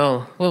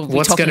 Well, we'll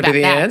what's going to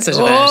be the answer to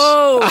that?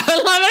 I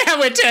love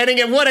how we're turning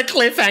it. What a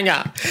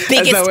cliffhanger.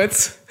 Biggest as though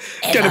it's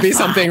going to be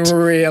something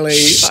really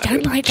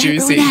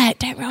juicy.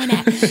 Don't ruin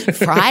that.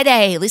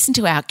 Friday, listen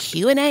to our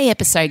Q&A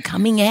episode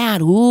coming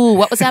out. Ooh,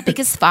 what was our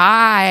biggest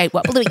fight?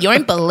 You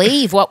won't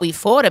believe what we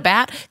fought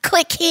about.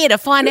 Click here to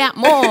find out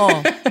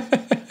more.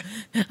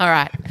 All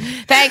right.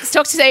 Thanks.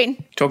 Talk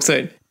soon. Talk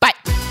soon. Bye.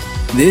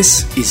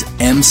 This is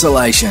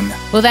Emsolation.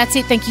 Well, that's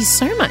it. Thank you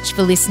so much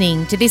for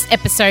listening to this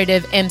episode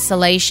of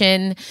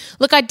Emsolation.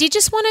 Look, I did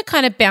just want to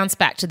kind of bounce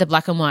back to the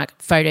black and white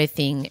photo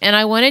thing, and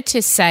I wanted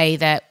to say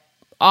that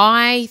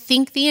I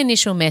think the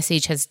initial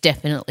message has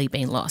definitely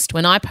been lost.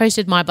 When I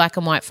posted my black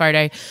and white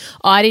photo,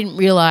 I didn't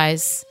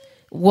realise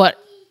what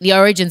the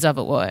origins of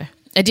it were.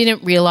 I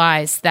didn't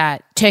realise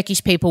that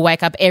Turkish people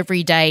wake up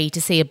every day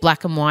to see a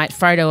black and white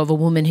photo of a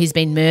woman who's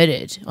been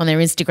murdered on their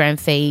Instagram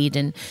feed,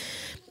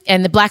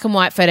 and the black and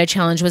white photo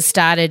challenge was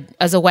started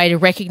as a way to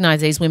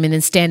recognise these women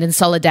and stand in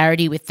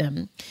solidarity with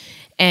them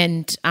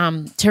and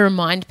to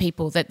remind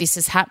people that this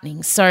is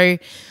happening. So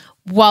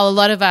while a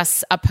lot of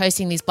us are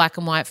posting these black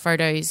and white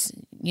photos,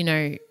 you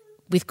know,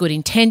 with good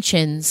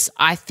intentions,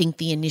 I think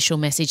the initial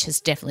message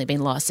has definitely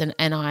been lost, and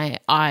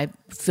I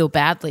feel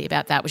badly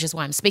about that, which is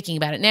why I'm speaking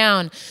about it now,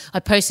 and I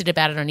posted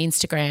about it on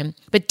Instagram.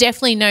 But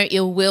definitely no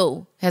ill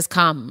will has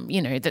come,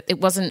 you know, that it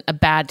wasn't a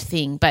bad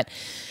thing, but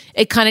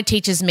it kind of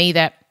teaches me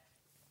that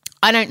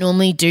I don't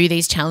normally do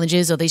these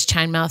challenges or these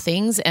chainmail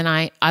things, and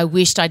I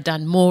wished I'd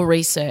done more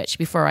research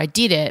before I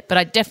did it, but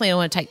I definitely don't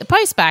want to take the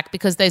post back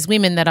because those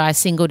women that I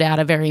singled out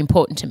are very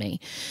important to me.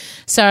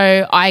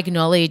 So I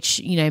acknowledge,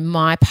 you know,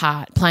 my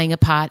part, playing a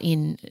part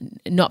in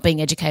not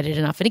being educated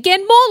enough. And again,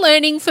 more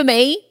learning for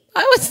me.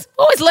 I was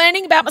always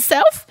learning about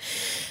myself.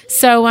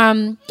 So,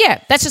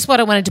 yeah, that's just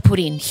what I wanted to put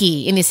in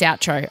here in this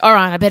outro. All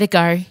right, I better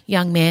go.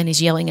 Young man is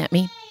yelling at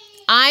me.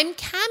 I'm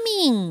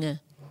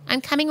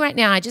coming right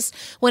now. I just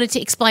wanted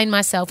to explain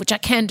myself, which I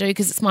can do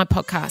because it's my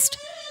podcast.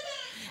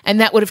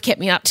 And that would have kept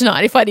me up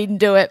tonight if I didn't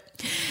do it.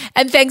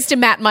 And thanks to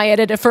Matt, my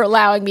editor, for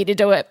allowing me to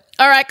do it.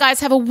 All right, guys,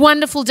 have a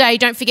wonderful day.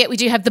 Don't forget we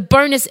do have the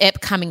bonus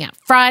ep coming out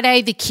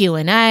Friday, the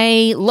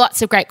Q&A,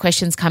 lots of great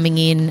questions coming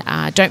in.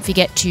 Don't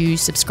forget to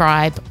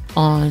subscribe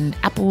on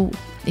Apple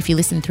if you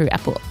listen through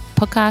Apple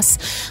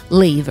Podcasts.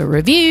 Leave a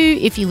review.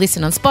 If you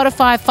listen on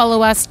Spotify,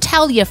 follow us.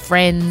 Tell your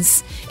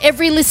friends.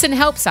 Every listen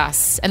helps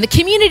us. And the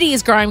community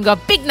is growing. We've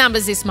got big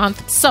numbers this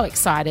month. So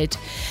excited.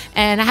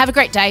 And have a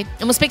great day.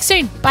 And we'll speak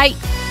soon. Bye.